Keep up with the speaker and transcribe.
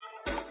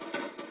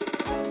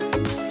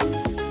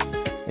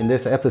In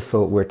this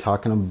episode, we're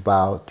talking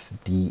about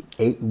the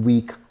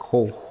 8-week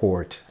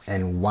cohort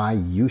and why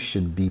you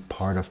should be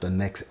part of the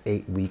next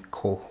 8-week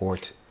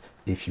cohort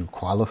if you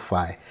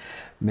qualify.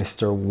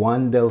 Mr.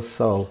 Juan Del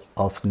Sol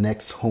of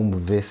Next Home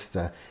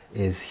Vista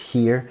is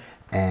here,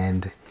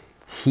 and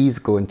he's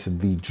going to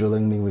be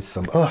drilling me with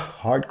some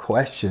hard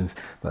questions,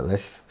 but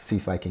let's see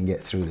if I can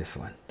get through this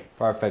one.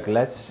 Perfect.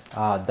 Let's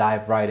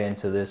dive right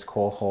into this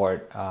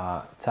cohort.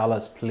 Tell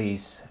us,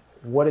 please,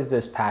 what is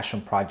this passion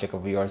project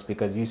of yours?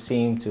 Because you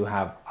seem to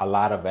have a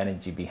lot of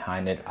energy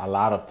behind it, a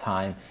lot of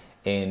time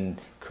in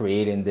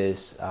creating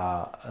this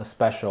a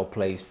special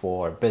place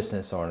for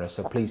business owners.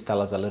 So please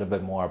tell us a little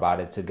bit more about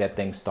it to get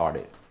things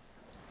started.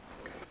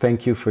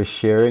 Thank you for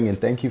sharing, and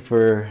thank you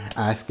for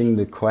asking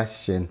the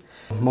question.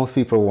 Most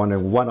people wonder,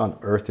 what on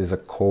earth is a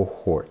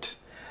cohort?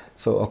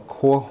 So a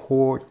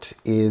cohort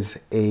is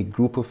a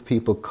group of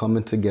people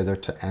coming together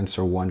to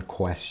answer one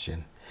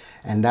question.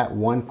 And that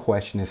one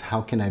question is,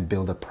 how can I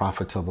build a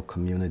profitable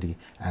community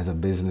as a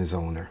business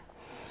owner?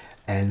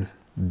 And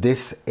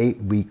this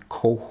 8-week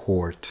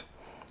cohort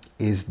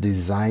is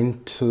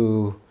designed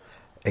to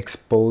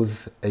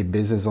expose a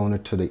business owner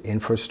to the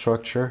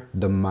infrastructure,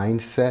 the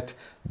mindset,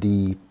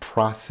 the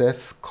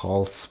process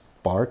called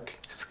Spark.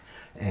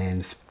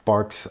 And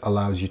Sparks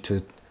allows you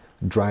to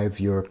drive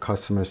your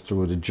customers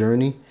through the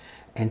journey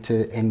and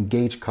to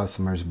engage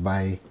customers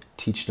by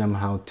teach them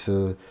how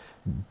to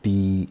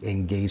be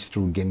engaged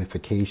through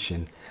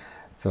gamification.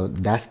 So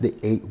that's the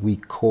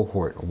 8-week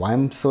cohort. Why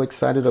I'm so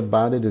excited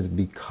about it is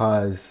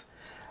because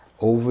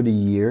over the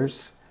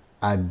years,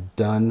 I've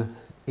done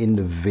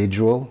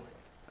individual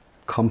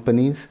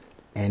companies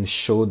and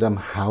showed them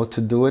how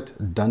to do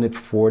it, done it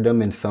for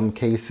them in some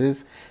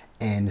cases,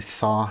 and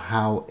saw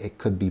how it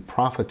could be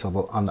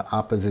profitable. On the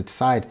opposite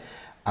side,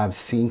 I've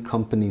seen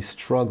companies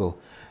struggle.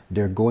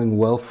 They're going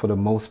well for the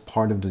most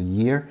part of the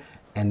year,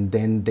 and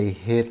then they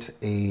hit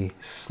a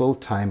slow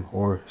time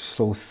or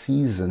slow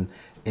season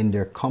in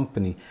their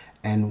company.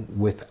 And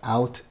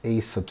without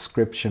a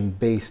subscription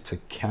base to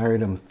carry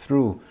them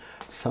through,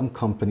 some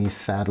companies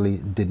sadly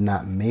did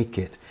not make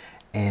it.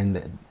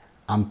 And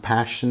I'm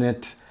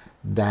passionate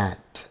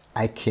that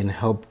I can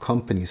help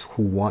companies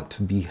who want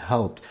to be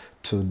helped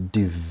to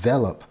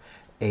develop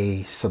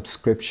a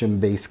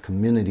subscription-based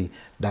community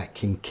that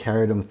can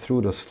carry them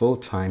through the slow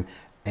time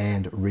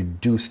and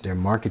reduce their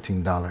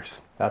marketing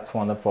dollars. That's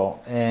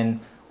wonderful. And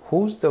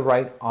who's the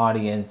right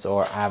audience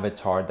or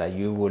avatar that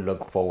you would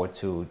look forward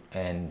to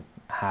and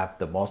have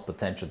the most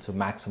potential to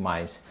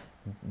maximize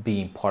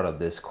being part of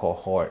this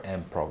cohort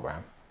and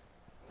program?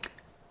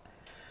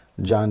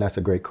 John, that's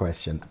a great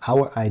question.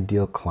 Our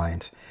ideal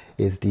client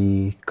is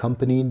the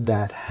company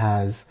that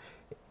has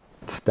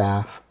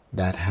staff,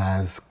 that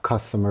has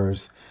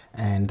customers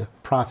and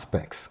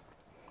prospects.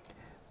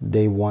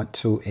 They want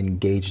to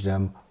engage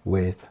them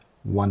with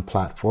one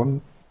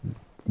platform.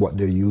 What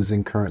they're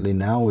using currently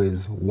now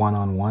is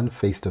one-on-one,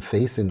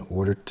 face-to-face, in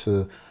order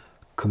to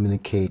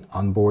communicate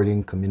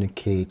onboarding,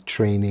 communicate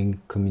training,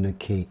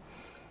 communicate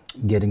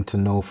getting to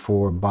know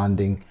for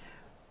bonding.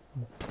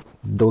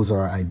 Those are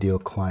our ideal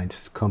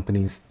clients,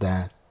 companies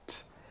that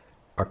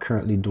are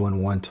currently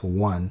doing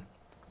one-to-one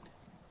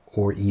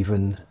or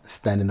even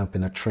standing up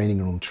in a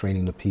training room,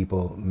 training the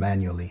people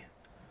manually.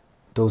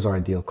 Those are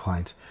ideal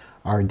clients.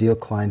 Our ideal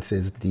clients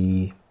is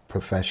the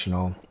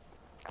professional,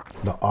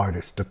 the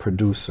artist, the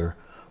producer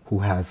who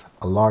has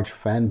a large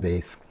fan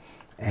base,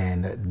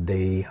 and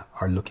they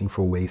are looking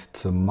for ways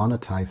to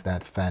monetize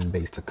that fan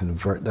base, to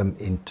convert them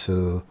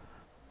into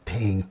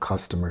paying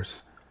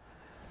customers.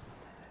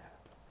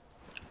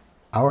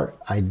 Our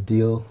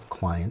ideal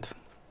client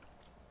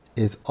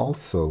is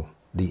also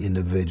the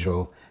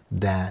individual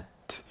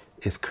that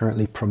is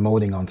currently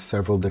promoting on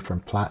several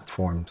different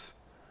platforms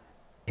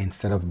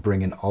instead of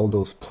bringing all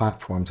those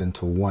platforms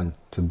into one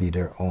to be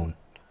their own.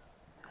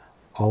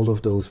 All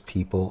of those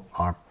people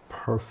are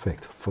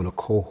perfect for the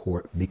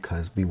cohort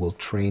because we will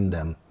train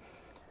them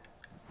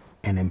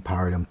and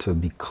empower them to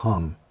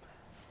become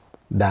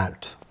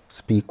that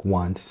speak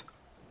once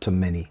to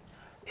many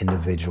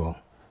individual,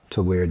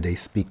 to where they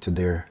speak to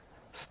their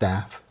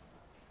staff,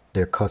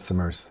 their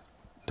customers,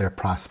 their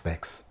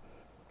prospects,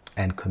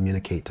 and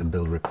communicate to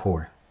build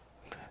rapport.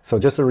 So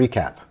just a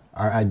recap,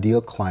 our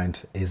ideal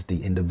client is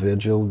the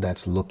individual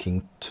that's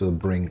looking to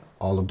bring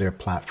all of their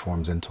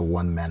platforms into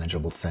one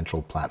manageable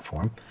central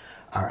platform.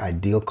 Our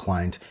ideal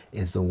client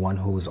is the one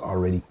who is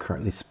already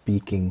currently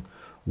speaking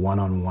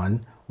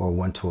one-on-one or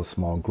one to a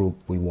small group.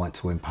 We want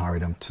to empower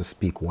them to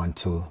speak one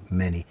to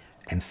many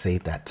and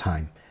save that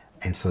time,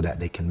 and so that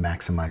they can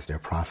maximize their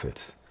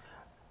profits.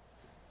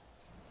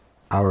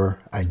 Our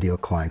ideal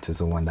client is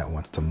the one that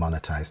wants to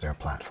monetize their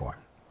platform.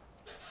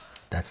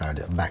 That's our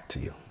deal. Back to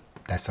you.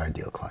 That's our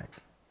ideal client.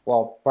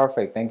 Well,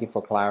 perfect. Thank you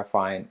for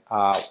clarifying.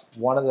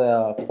 One of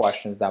the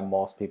questions that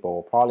most people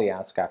will probably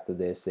ask after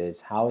this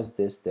is, how is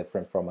this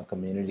different from a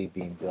community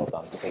being built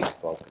on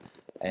Facebook?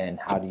 And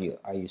how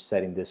are you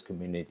setting this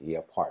community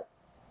apart?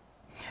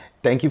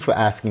 Thank you for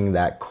asking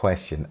that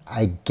question.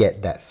 I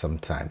get that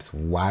sometimes.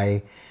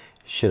 Why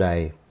should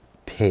I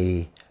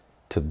pay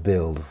to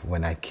build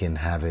when I can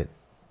have it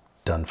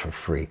done for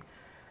free?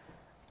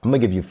 I'm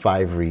going to give you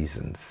 5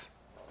 reasons.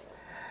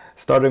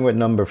 Starting with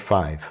number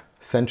 5,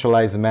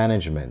 centralized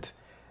management.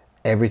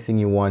 Everything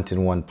you want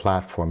in one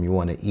platform. You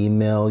want to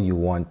email, you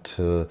want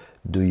to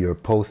do your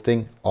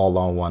posting, all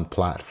on one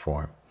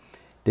platform.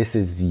 This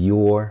is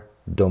your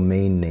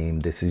domain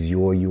name. This is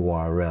your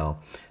URL.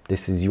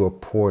 This is your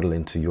portal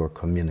into your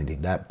community.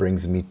 That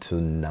brings me to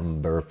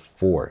number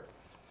 4.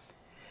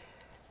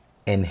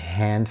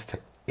 Enhanced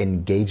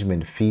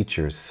engagement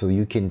features, so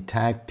you can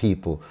tag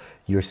people.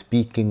 You're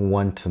speaking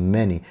one to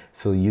many,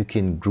 so you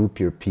can group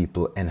your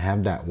people and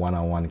have that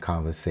one-on-one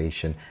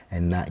conversation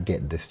and not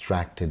get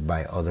distracted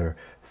by other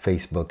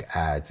Facebook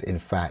ads. In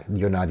fact,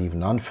 you're not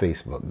even on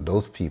Facebook.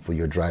 Those people,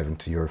 you're driving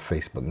to your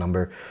Facebook.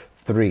 Number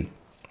 3,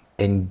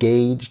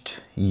 engaged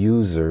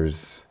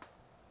users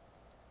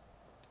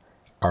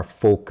are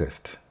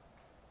focused.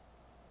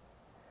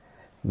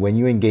 When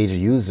you engage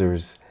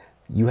users,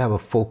 you have a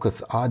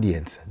focused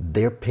audience.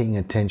 They're paying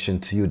attention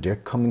to you. They're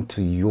coming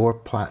to your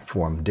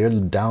platform. They're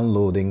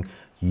downloading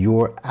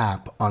your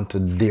app onto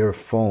their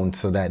phone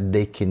so that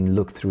they can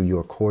look through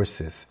your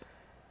courses.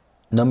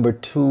 Number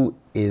 2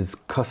 is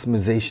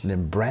customization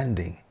and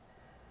branding.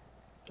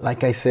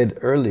 Like I said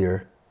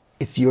earlier,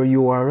 it's your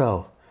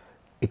URL.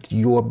 It's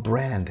your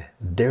brand.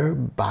 They're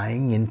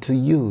buying into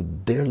you.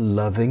 They're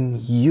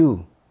loving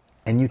you.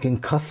 And you can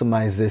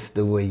customize this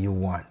the way you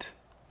want.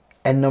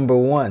 And number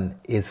 1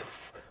 is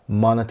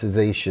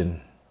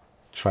monetization.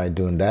 Try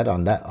doing that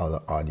on that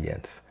other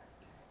audience.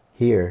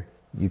 Here,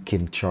 you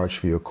can charge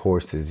for your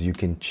courses. You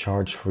can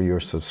charge for your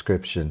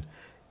subscription.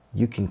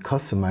 You can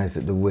customize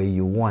it the way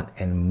you want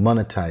and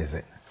monetize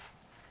it.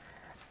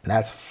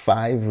 That's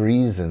 5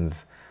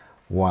 reasons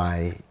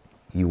why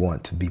you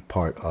want to be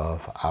part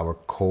of our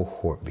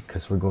cohort,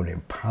 because we're going to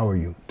empower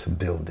you to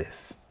build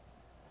this.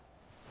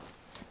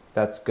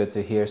 That's good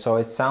to hear. So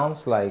it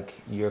sounds like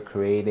you're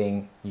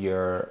creating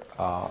your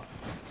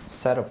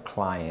set of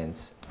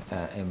clients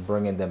and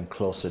bringing them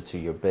closer to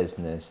your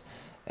business,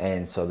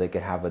 and so they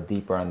can have a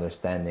deeper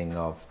understanding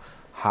of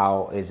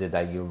how is it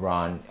that you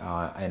run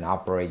and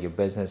operate your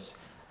business,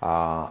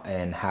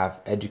 and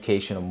have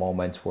educational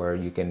moments where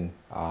you can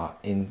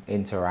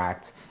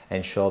interact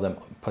and show them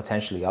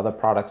potentially other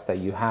products that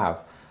you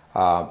have.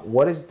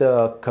 What is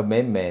the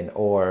commitment,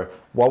 or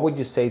what would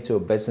you say to a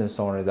business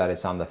owner that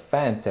is on the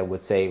fence that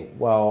would say,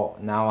 well,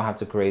 now I have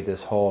to create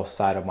this whole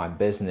side of my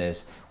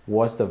business?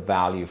 What's the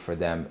value for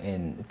them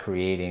in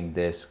creating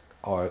this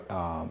or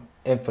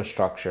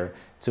infrastructure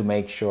to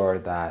make sure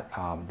that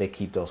they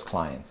keep those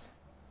clients?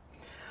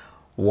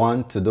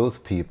 1, to those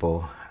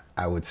people,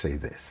 I would say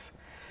this.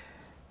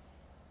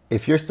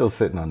 If you're still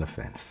sitting on the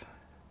fence,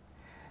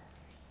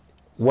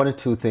 1 or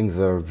 2 things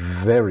are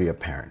very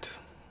apparent.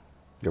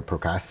 You're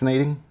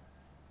procrastinating,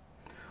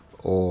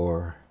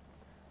 or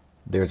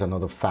there's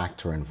another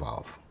factor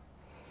involved.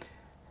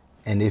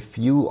 And if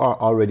you are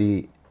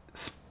already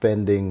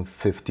spending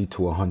 $50,000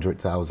 to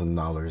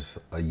 $100,000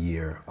 a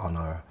year on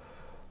a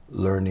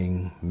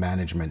learning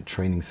management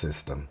training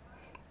system,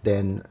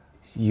 then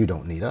you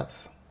don't need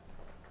us.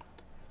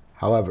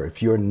 However,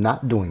 if you're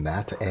not doing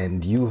that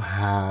and you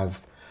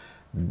have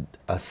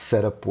a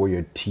setup where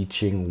you're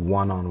teaching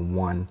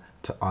one-on-one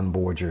to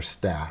onboard your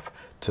staff,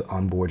 to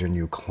onboard your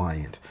new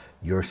client,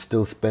 you're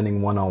still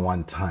spending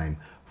one-on-one time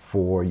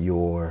for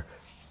your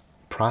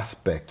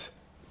prospect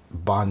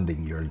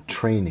bonding, your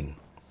training,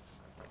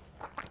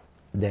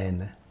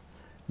 then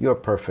you're a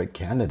perfect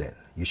candidate.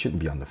 You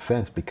shouldn't be on the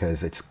fence,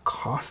 because it's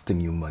costing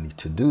you money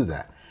to do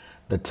that.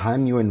 The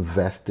time you're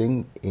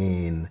investing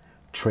in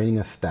training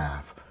a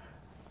staff,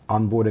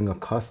 onboarding a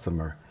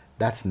customer,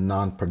 that's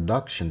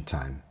non-production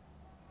time.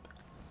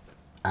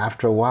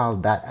 After a while,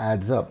 that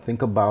adds up.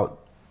 Think about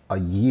a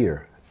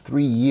year,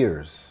 3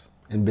 years.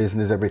 In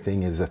business,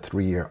 everything is a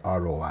 3-year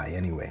ROI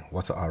anyway.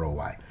 What's a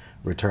ROI?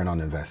 Return on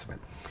investment.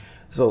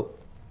 So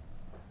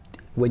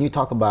when you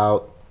talk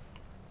about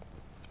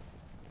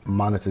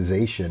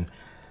monetization,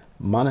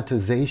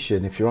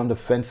 if you're on the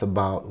fence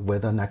about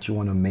whether or not you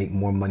want to make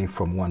more money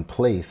from one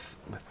place,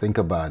 think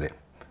about it.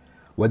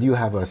 Whether you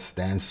have a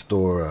Stand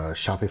store, a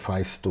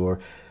Shopify store,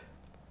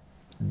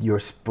 you're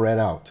spread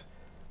out.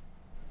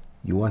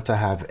 You want to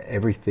have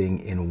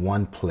everything in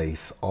one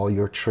place, all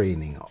your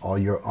training, all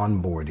your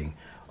onboarding,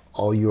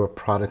 all your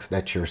products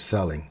that you're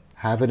selling.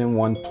 Have it in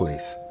one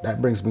place. That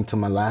brings me to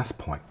my last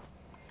point.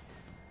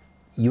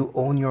 You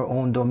own your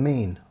own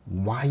domain.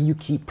 Why you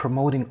keep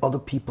promoting other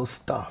people's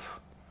stuff?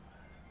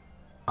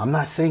 I'm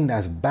not saying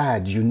that's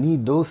bad. You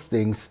need those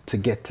things to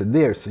get to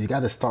there. So you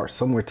got to start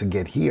somewhere to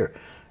get here.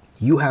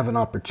 You have an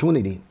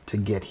opportunity to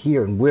get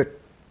here, and we're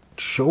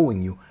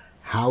showing you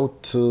how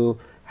to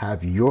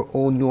have your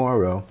own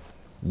URL.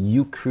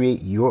 You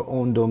create your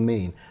own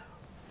domain,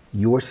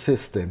 your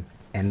system,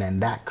 and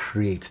then that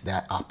creates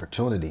that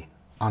opportunity.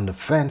 On the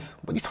fence,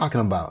 what are you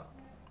talking about?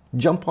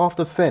 Jump off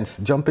the fence,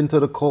 jump into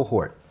the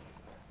cohort,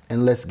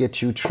 and let's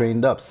get you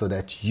trained up so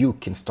that you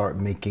can start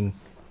making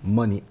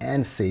money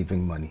and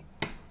saving money.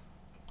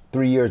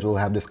 3 years, we'll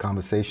have this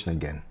conversation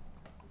again.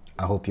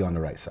 I hope you're on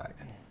the right side.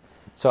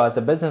 So as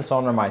a business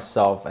owner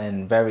myself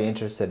and very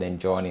interested in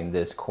joining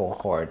this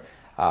cohort,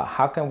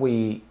 how can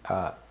we,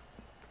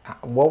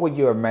 what would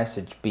your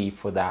message be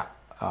for that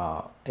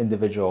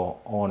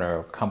individual owner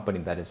or company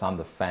that is on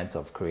the fence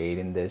of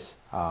creating this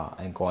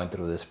and going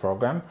through this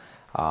program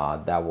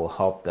that will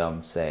help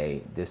them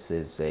say, this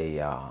is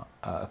a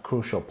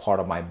crucial part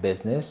of my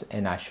business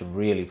and I should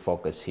really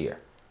focus here?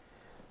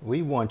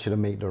 We want you to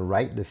make the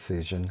right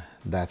decision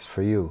that's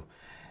for you.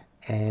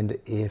 And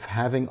if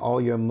having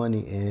all your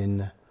money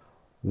in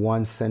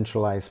one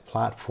centralized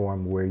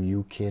platform where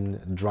you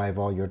can drive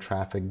all your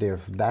traffic there,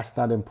 if that's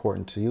not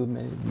important to you,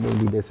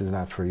 maybe this is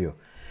not for you.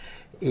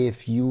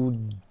 If you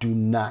do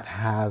not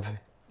have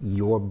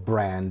your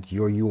brand,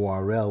 your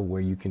URL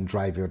where you can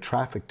drive your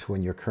traffic to,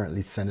 and you're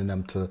currently sending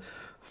them to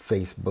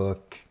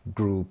Facebook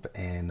group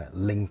and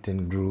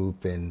LinkedIn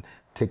group and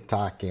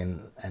TikTok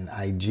and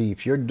IG,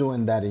 if you're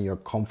doing that and you're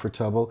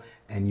comfortable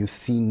and you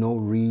see no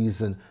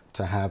reason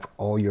to have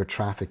all your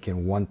traffic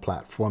in one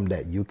platform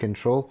that you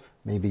control,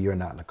 maybe you're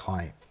not the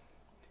client.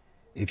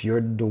 If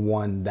you're the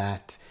one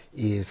that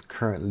is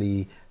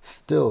currently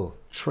still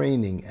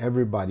training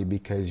everybody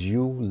because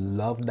you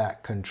love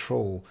that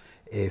control,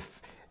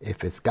 if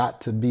it's got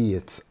to be,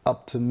 it's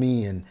up to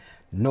me and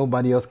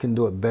nobody else can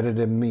do it better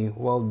than me,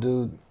 well,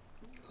 dude,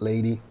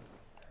 lady,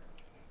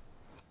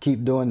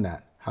 keep doing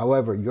that.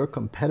 However, your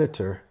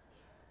competitor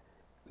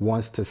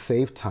wants to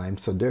save time,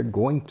 so they're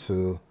going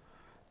to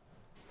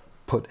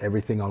put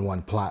everything on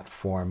one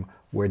platform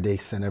where they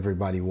send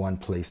everybody one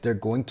place. They're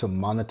going to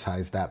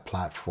monetize that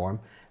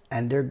platform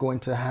and they're going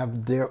to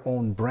have their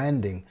own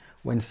branding.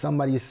 When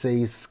somebody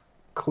says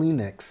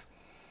Kleenex,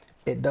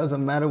 it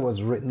doesn't matter what's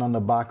written on the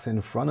box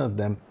in front of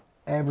them.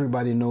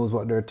 Everybody knows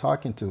what they're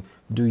talking to.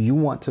 Do you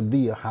want to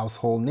be a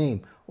household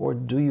name or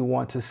do you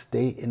want to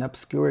stay in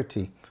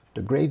obscurity?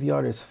 The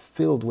graveyard is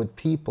filled with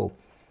people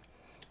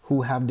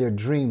who have their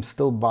dreams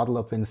still bottled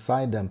up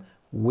inside them.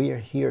 We're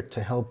here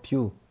to help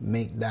you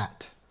make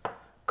that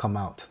come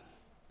out.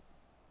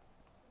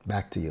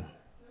 Back to you.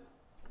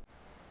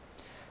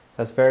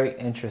 That's very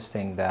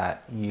interesting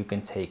that you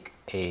can take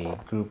a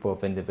group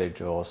of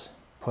individuals,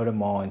 put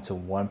them all into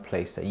one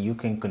place that you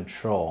can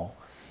control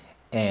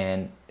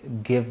and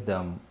give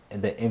them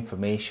the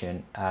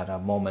information at a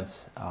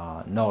moment's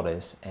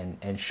notice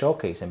and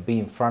showcase and be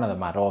in front of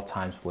them at all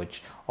times,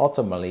 which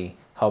ultimately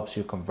helps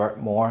you convert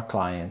more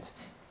clients,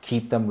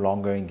 keep them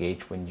longer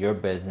engaged with your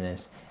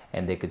business,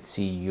 and they could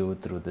see you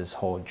through this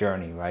whole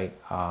journey, right?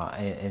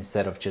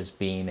 Instead of just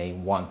being a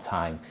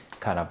one-time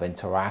kind of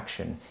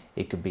interaction,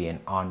 it could be an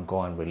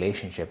ongoing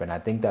relationship. And I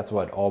think that's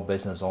what all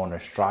business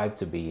owners strive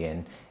to be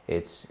in.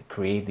 It's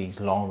create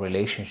these long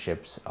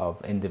relationships of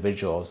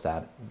individuals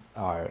that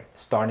are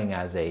starting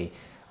as a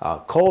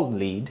cold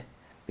lead,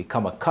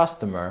 become a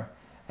customer,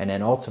 and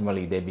then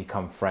ultimately they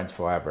become friends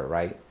forever,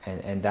 right?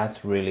 And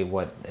that's really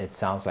what it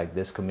sounds like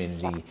this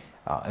community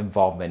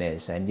involvement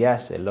is. And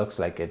yes, it looks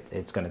like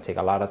it's going to take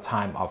a lot of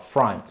time up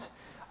front,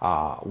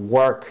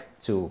 work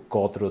to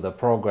go through the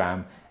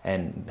program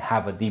and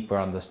have a deeper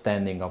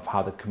understanding of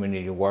how the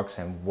community works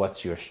and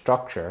what's your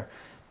structure,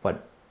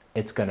 but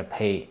it's going to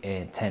pay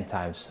in 10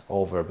 times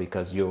over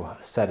because you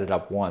set it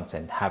up once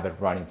and have it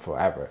running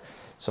forever.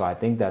 So I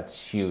think that's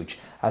huge.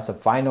 As a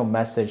final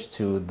message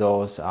to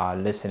those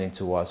listening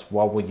to us,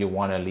 what would you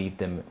want to leave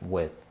them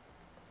with?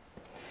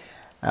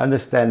 I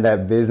understand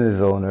that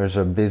business owners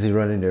are busy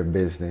running their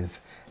business.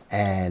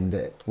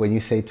 And when you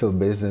say to a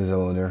business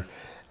owner,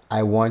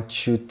 I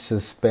want you to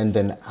spend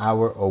an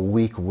hour a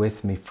week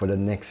with me for the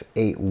next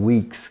 8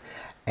 weeks.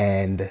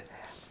 And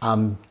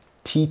I'm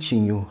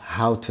teaching you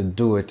how to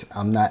do it.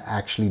 I'm not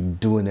actually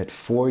doing it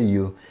for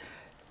you.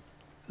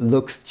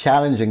 Looks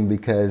challenging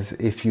because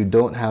if you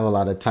don't have a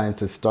lot of time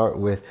to start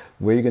with,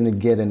 where you're going to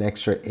get an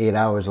extra 8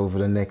 hours over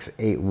the next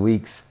 8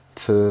 weeks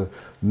to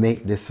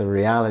make this a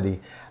reality.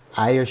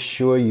 I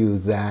assure you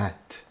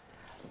that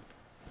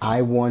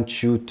I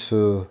want you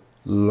to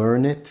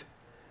learn it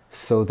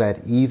so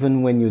that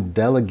even when you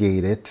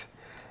delegate it,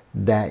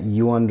 that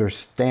you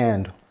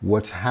understand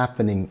what's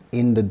happening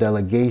in the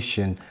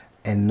delegation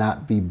and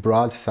not be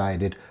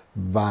broadsided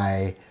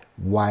by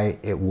why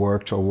it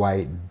worked or why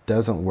it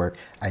doesn't work.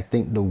 I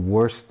think the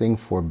worst thing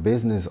for a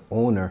business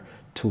owner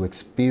to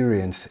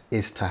experience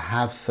is to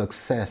have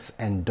success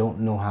and don't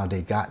know how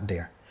they got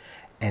there.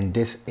 And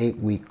this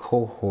 8-week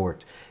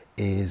cohort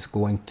is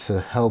going to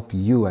help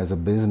you as a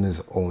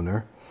business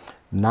owner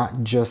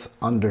not just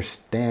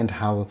understand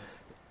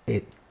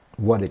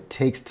what it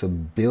takes to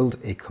build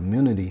a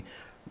community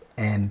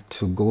and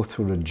to go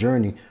through the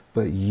journey,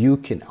 but you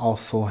can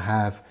also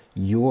have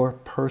your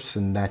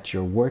person that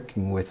you're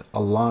working with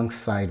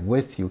alongside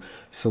with you.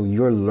 So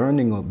you're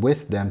learning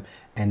with them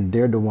and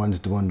they're the ones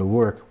doing the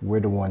work. We're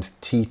the ones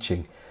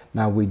teaching.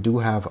 Now we do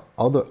have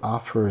other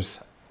offers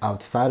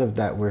outside of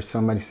that where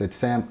somebody said,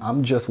 Sam,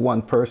 I'm just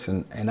one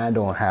person and I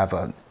don't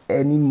have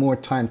any more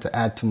time to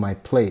add to my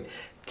plate.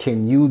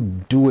 Can you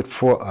do it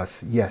for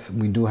us? Yes,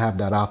 we do have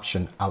that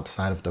option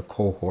outside of the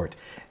cohort,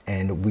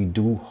 and we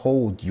do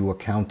hold you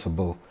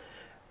accountable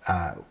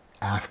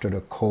after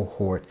the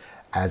cohort.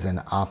 as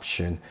an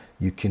option.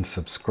 You can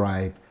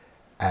subscribe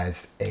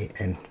as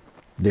and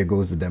there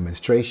goes the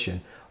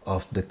demonstration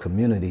of the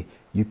community.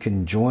 You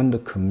can join the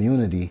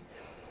community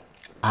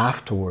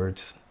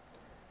afterwards,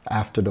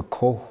 after the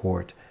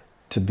cohort,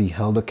 to be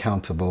held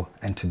accountable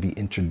and to be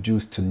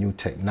introduced to new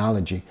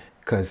technology,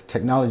 because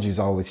technology is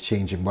always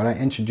changing. What I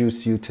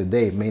introduce you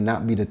today may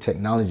not be the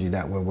technology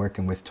that we're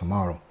working with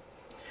tomorrow,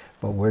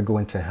 but we're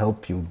going to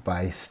help you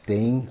by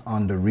staying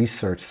on the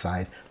research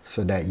side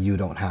so that you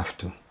don't have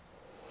to.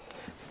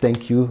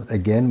 Thank you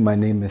again. My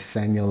name is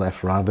Samuel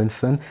F.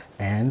 Robinson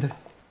and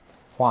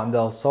Juan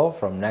Del Sol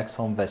from Next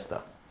Home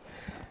Vista.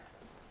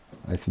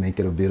 let's make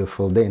it a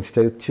beautiful day and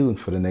stay tuned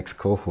for the next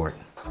cohort.